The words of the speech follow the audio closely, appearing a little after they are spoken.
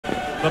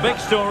The big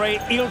story,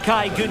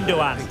 İlkay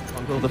Gündoğan.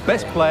 Well, the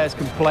best players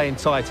can play in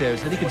tight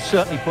areas, and he can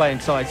certainly play in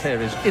tight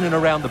areas, in and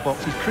around the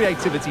box. His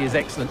creativity is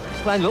excellent.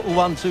 Playing little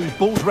 1-2s,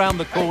 balls round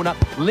the corner,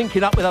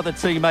 linking up with other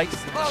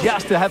teammates,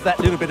 just to have that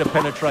little bit of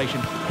penetration.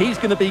 He's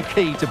going to be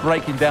key to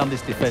breaking down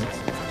this defence.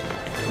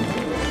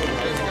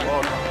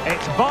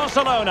 It's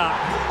Barcelona.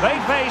 They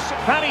face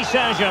Paris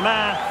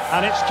Saint-Germain,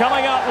 and it's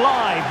coming up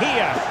live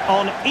here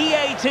on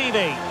EA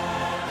TV.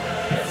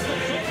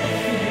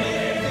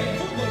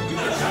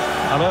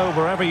 Hello,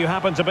 wherever you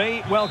happen to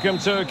be. Welcome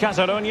to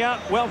Catalonia.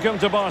 Welcome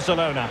to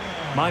Barcelona.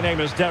 My name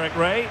is Derek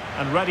Ray,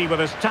 and ready with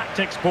his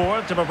tactics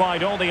board to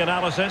provide all the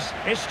analysis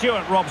is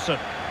Stuart Robson.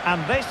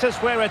 And this is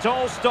where it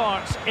all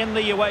starts in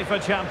the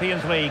UEFA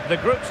Champions League. The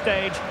group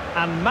stage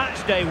and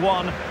match day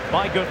one.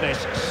 My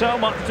goodness, so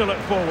much to look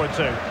forward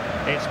to.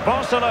 It's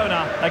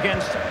Barcelona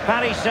against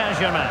Paris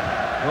Saint-Germain.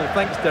 Well,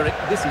 thanks, Derek.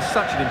 This is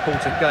such an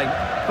important game.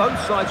 Both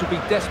sides will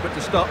be desperate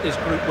to start this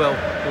group well.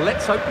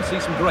 Let's hope we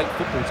see some great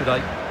football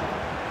today.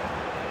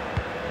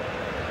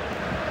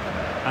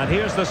 And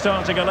here's the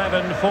starting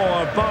 11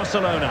 for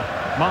Barcelona.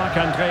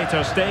 Marc-Andre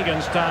ter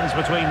Stegen stands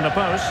between the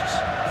posts.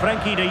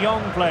 Frenkie de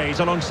Jong plays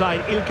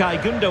alongside İlkay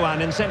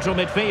Gündoğan in central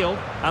midfield.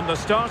 And the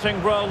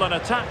starting role in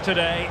attack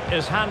today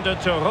is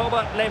handed to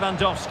Robert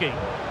Lewandowski.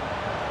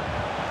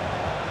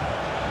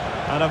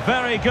 And a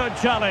very good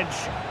challenge.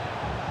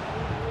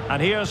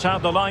 And here's how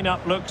the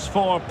lineup looks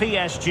for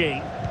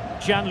PSG.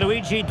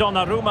 Gianluigi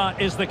Donnarumma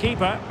is the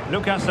keeper.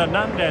 Lucas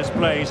Hernandez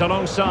plays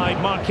alongside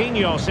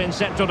Marquinhos in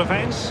central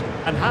defence.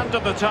 And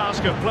handed the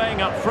task of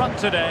playing up front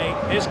today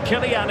is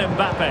Kylian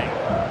Mbappe.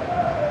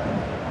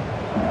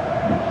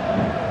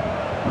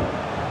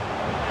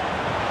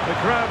 The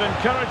crowd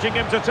encouraging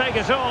him to take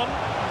it on.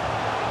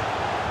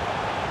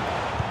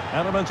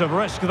 Element of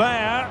risk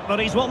there, but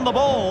he's won the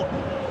ball.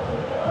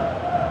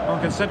 Well,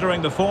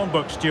 considering the form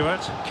book,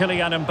 Stuart,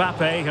 Kylian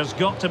Mbappe has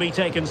got to be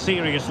taken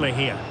seriously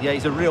here. Yeah,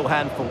 he's a real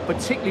handful,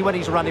 particularly when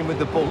he's running with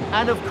the ball.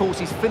 And, of course,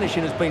 his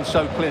finishing has been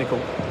so clinical.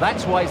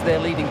 That's why he's their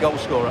leading goal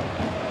scorer.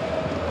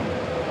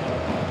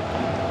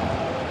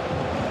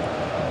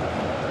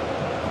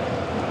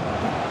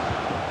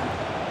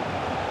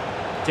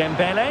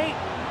 Dembele.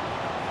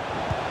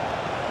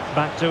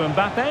 Back to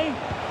Mbappe.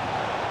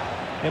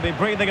 He'll be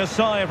breathing a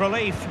sigh of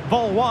relief.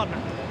 Ball one.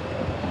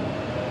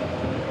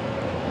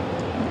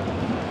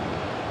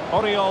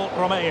 Oriol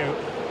Romeu.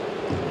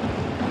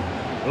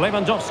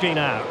 Lewandowski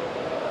now.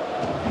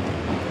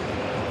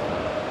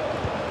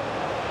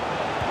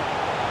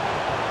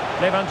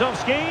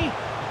 Lewandowski.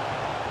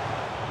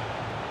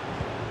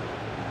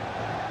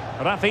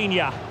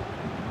 Rafinha.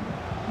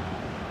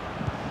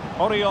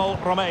 Oriol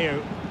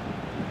Romeu.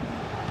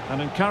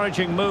 An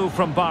encouraging move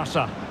from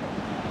Barca.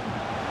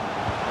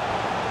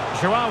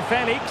 João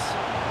Felix.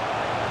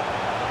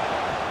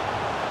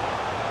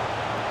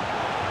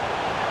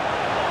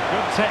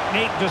 Good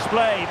technique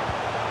displayed.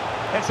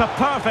 It's a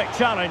perfect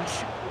challenge.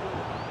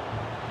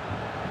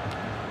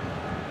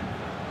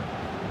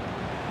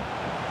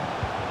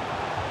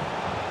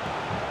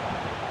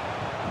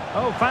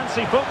 Oh,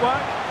 fancy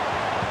footwork.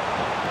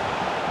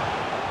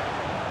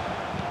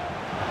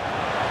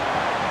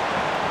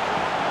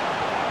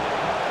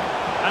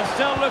 And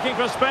still looking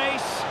for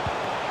space.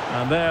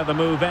 And there the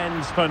move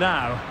ends for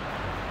now.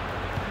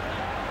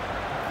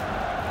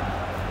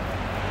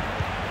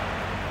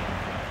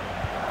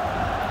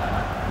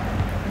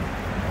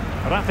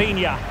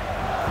 Rafinha.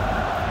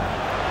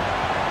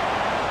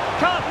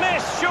 Can't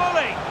miss,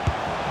 surely.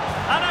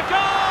 And a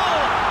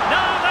goal!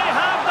 Now they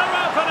have their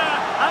opener,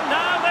 and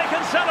now they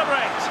can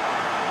celebrate.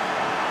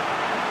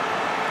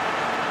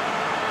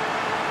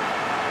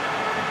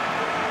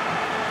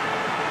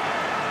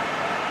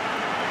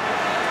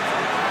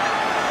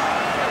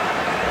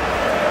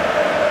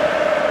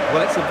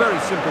 Well, it's a very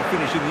simple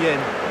finish in the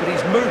end, but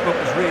his movement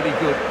was really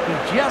good. He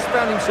just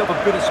found himself a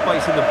bit of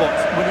space in the box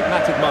when it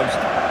mattered most.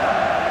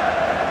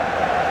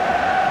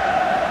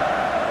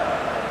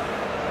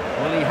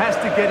 Well, he has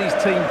to get his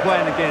team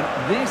playing again.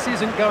 This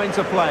isn't going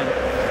to plan.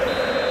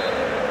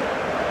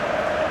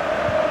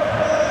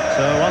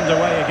 So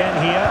underway again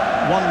here.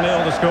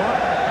 1-0 the score.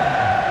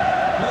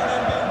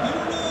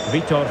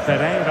 Vitor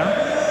Ferreira.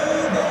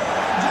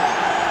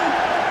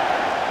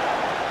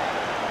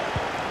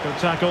 Good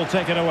tackle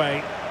taken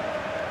away.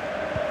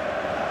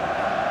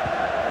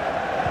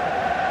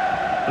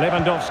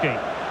 Lewandowski.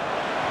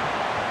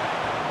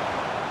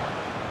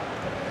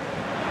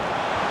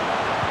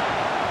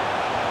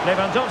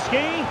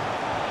 Lewandowski.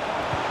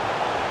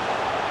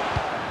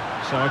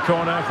 So a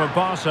corner for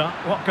Barca.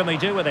 What can they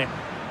do with it?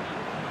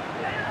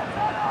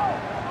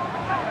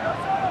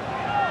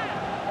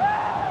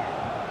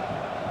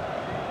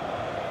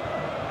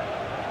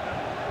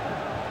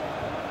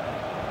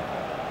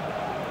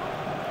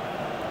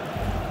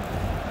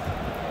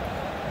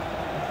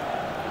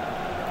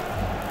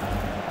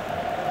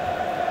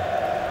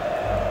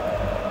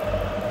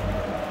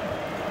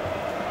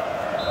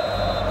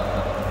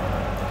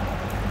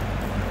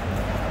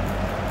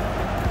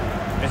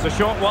 It's a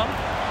short one.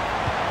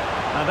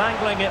 And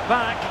angling it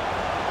back.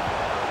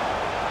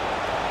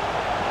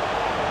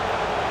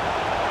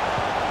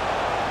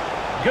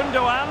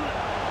 Gundogan.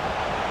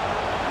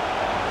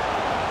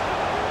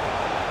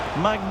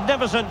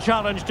 Magnificent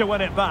challenge to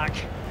win it back.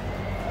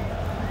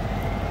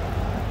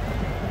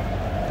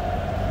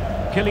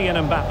 Kylian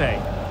Mbappe.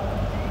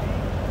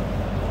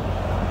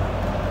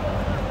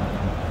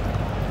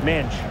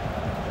 Mensch.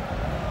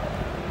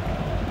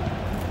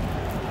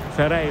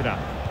 Ferreira.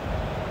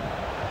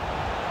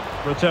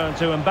 Return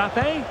to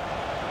Mbappe.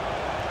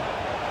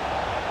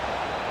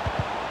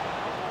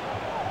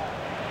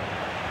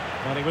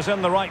 Well, he was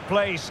in the right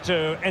place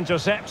to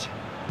intercept.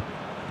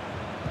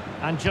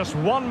 And just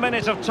 1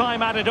 minute of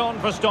time added on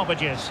for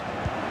stoppages.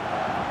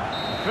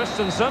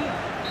 Christensen.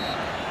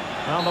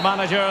 Well, the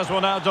managers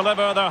will now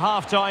deliver their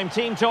half-time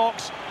team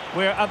talks.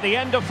 We're at the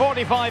end of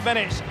 45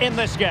 minutes in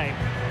this game.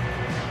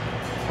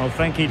 Well,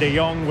 Frenkie de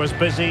Jong was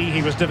busy.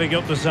 He was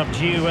difficult to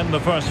subdue in the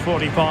first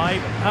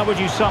 45. How would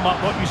you sum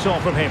up what you saw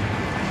from him?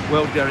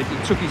 Well, Derek, he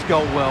took his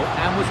goal well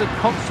and was a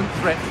constant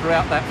threat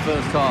throughout that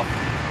first half.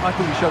 I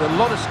thought he showed a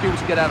lot of skill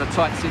to get out of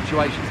tight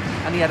situations,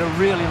 and he had a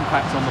real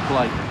impact on the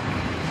play.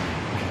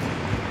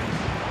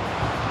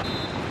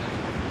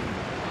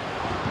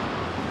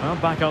 Well,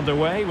 back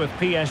underway with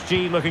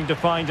PSG looking to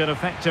find an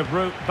effective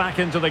route back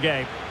into the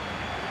game.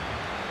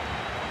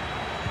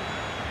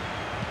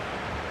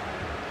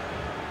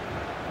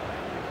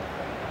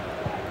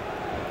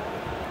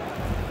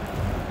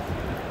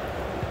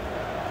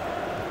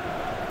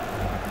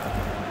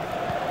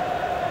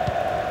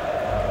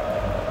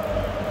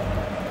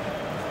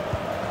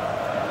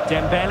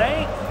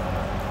 Dembele.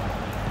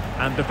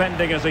 And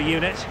defending as a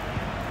unit.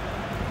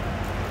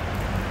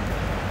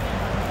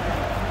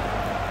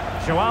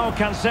 Joao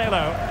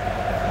Cancelo.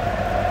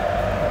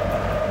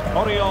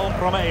 Oriol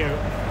Romeu.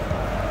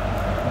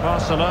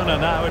 Barcelona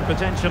now in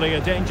potentially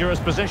a dangerous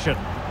position.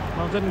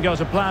 Well, didn't go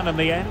to plan in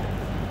the end.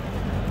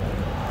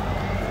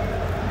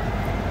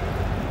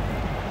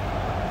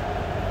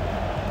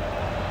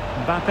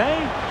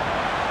 Mbappe.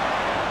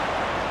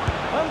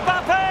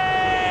 Mbappe!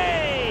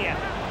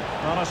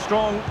 Not a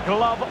strong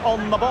glove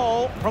on the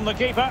ball from the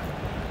keeper.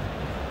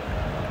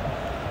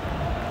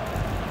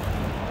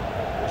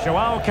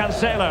 Joao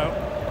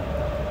Cancelo.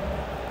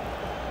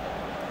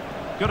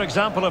 Good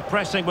example of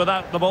pressing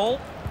without the ball.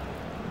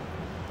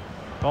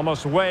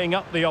 Almost weighing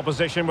up the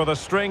opposition with a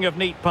string of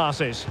neat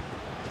passes.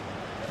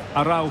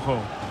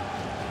 Araujo.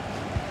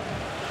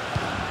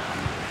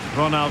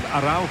 Ronald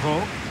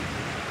Araujo.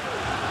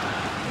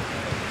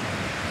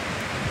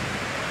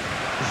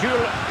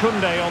 Jules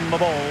Koundé on the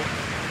ball.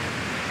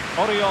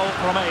 Oriol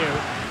Romeu.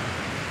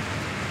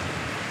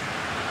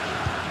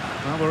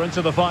 Well, we're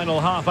into the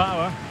final half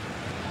hour.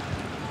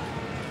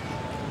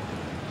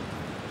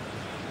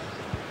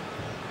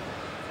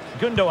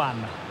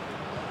 Gundogan.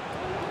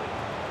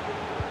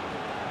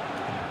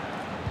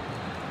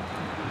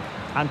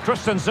 And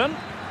Christensen.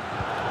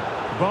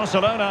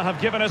 Barcelona have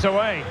given us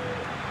away.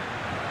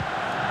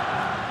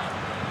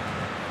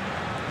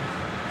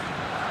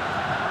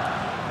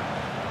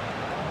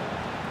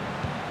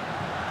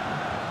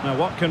 Now,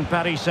 what can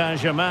Paris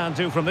Saint-Germain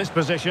do from this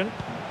position?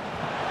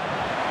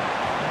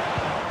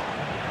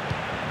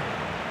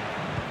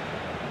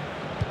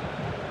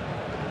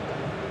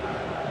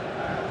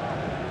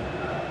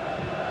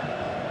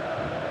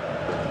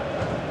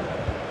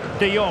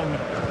 De Jong.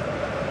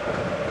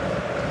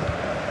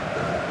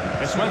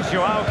 It's with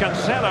Joao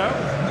Cancelo.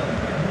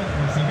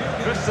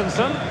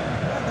 Christensen.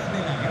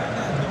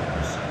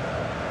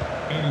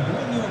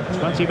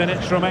 20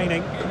 minutes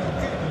remaining.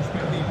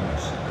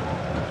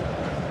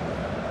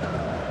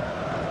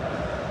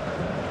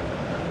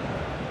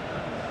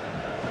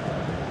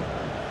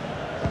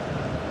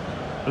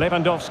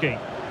 Lewandowski.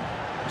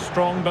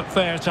 Strong but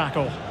fair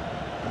tackle.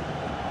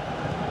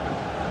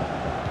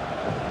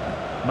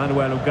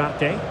 Manuel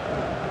Ugarte.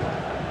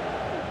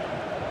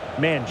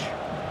 Mensch.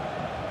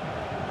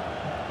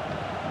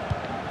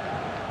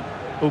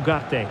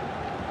 Ugarte.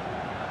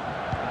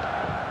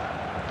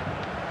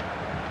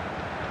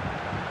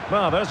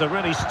 Well, there's a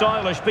really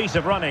stylish piece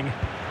of running,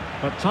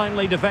 but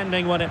timely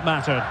defending when it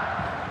mattered.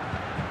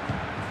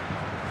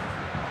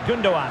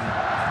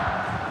 Gundogan.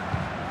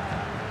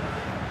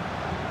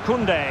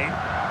 Koundé.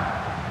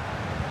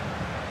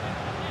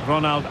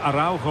 Ronald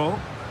Araujo.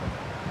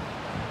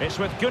 It's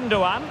with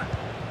Gundogan.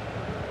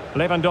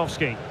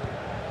 Lewandowski.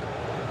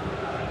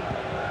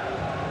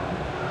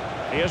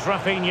 Here's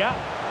Rafinha.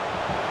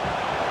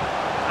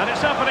 And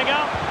it's opening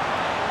up.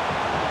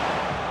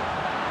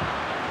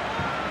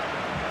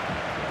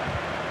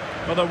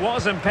 Well, there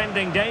was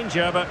impending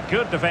danger, but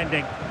good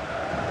defending.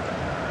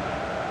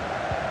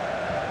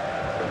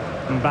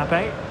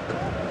 Mbappe.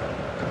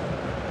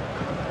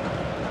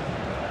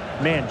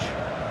 Mensch.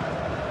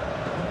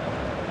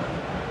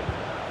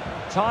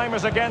 Time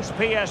is against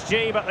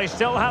PSG, but they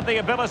still have the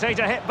ability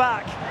to hit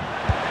back.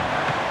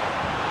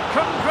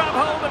 Couldn't grab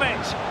hold of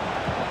it.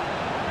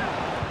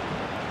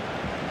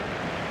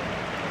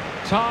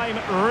 Time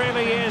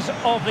really is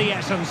of the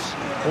essence.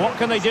 What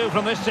can they do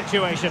from this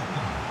situation?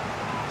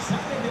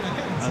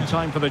 And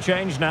time for the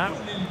change now.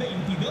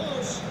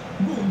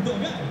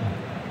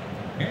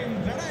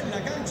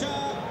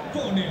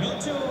 con el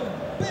 8,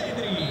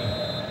 Pedri.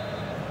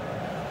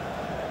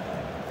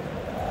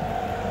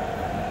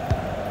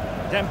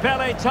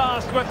 Dembele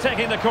tasked with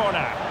taking the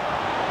corner.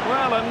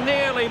 Well, a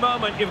nearly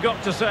moment, you've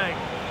got to say.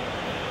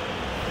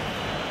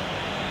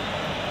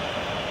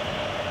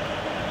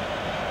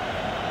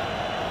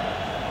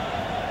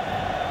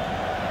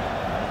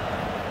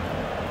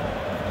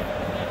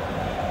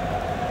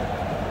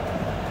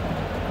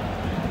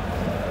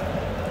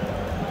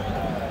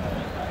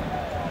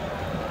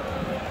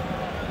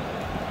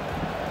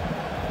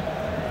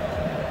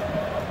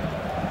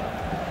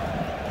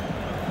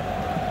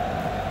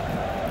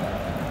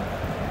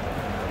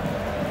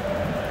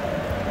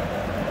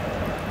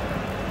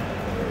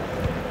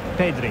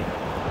 Pedri.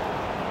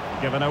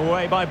 Given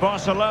away by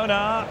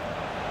Barcelona.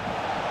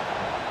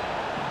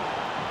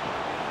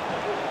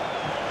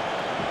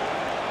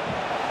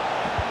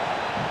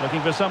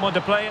 Looking for someone to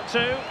play it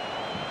to.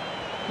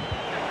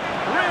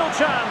 Real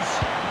chance.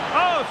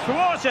 Oh,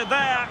 thwarted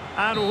there.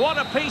 And what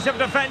a piece of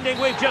defending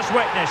we've just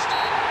witnessed.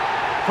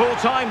 Full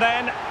time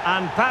then,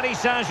 and Paris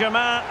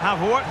Saint-Germain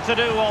have work to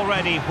do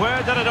already.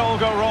 Where did it all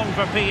go wrong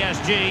for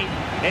PSG?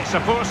 It's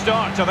a poor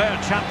start to their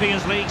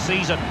Champions League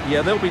season.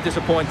 Yeah, they'll be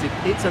disappointed.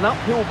 It's an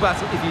uphill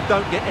battle if you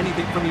don't get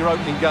anything from your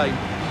opening game.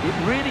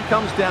 It really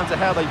comes down to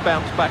how they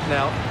bounce back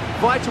now.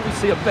 Vital we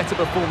see a better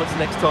performance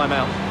next time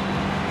out.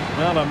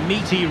 Well, a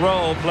meaty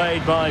role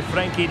played by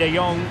Frenkie de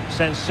Jong.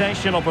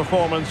 Sensational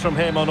performance from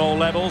him on all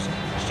levels.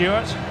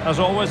 Stuart, as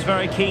always,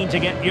 very keen to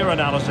get your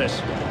analysis.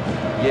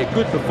 Yeah,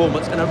 good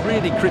performance and a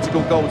really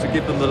critical goal to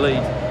give them the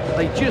lead.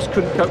 They just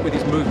couldn't cope with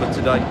his movement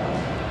today.